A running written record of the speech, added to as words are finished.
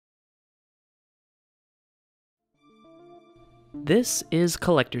This is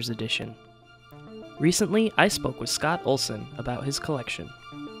Collector's Edition. Recently, I spoke with Scott Olson about his collection.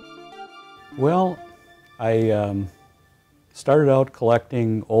 Well, I started out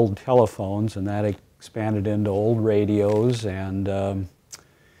collecting old telephones, and that expanded into old radios, and then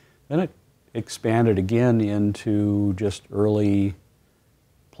it expanded again into just early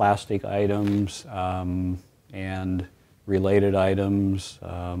plastic items and related items,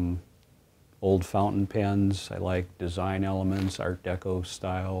 old fountain pens. I like design elements, Art Deco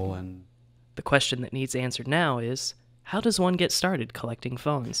style. And The question that needs answered now is, how does one get started collecting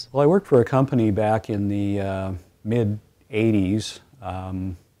phones? well, I worked for a company back in the mid-'80s,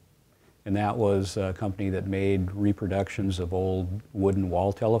 and that was a company that made reproductions of old wooden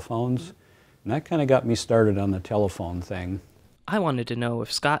wall telephones. And that kind of got me started on the telephone thing. I wanted to know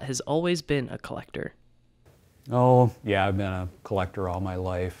if Scott has always been a collector. Oh, yeah, I've been a collector all my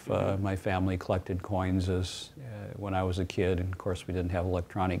life. My family collected coins when I was a kid, and of course we didn't have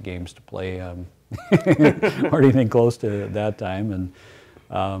electronic games to play or anything close to that time.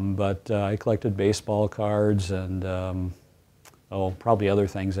 And but I collected baseball cards and probably other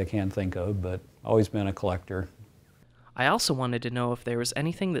things I can't think of, but always been a collector. I also wanted to know if there was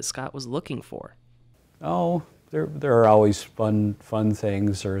anything that Scott was looking for. Oh, there are always fun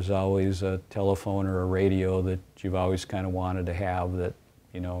things. There's always a telephone or a radio that you've always kind of wanted to have that,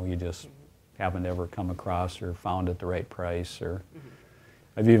 you just haven't ever come across or found at the right price. Or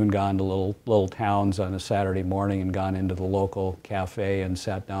I've even gone to little towns on a Saturday morning and gone into the local cafe and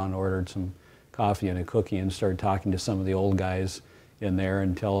sat down and ordered some coffee and a cookie and started talking to some of the old guys in there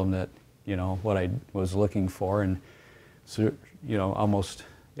and tell them that, what I was looking for. And so, almost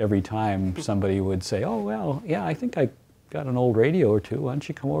every time somebody would say, oh, well, yeah, I think I got an old radio or two. Why don't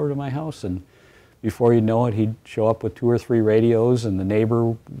you come over to my house? And before you know it, he'd show up with 2 or 3 radios, and the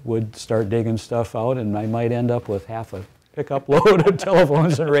neighbor would start digging stuff out, and I might end up with half a pickup load of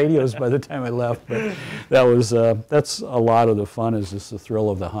telephones and radios by the time I left. But that's a lot of the fun, is just the thrill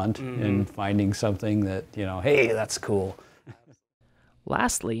of the hunt and finding something that, hey, that's cool.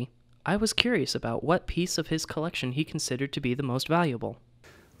 Lastly, I was curious about what piece of his collection he considered to be the most valuable.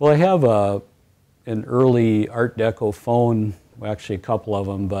 Well, I have an early Art Deco phone, well, actually a couple of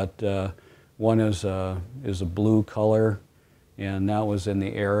them, but one is a blue color, and that was in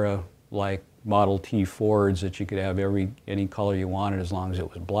the era like Model T Fords, that you could have any color you wanted as long as it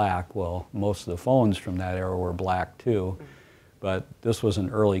was black. Well, most of the phones from that era were black too, but this was an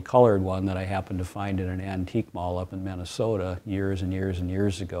early colored one that I happened to find in an antique mall up in Minnesota years and years and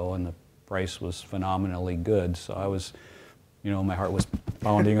years ago, and the price was phenomenally good. So I was, my heart was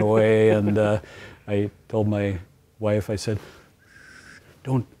pounding away, and I told my wife, I said,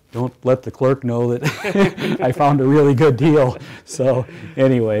 don't let the clerk know that I found a really good deal. So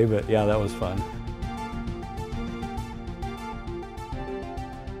anyway, but yeah, that was fun.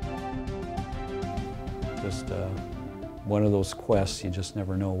 Just one of those quests, you just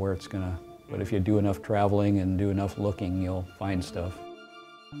never know where it's gonna, but if you do enough traveling and do enough looking, you'll find stuff.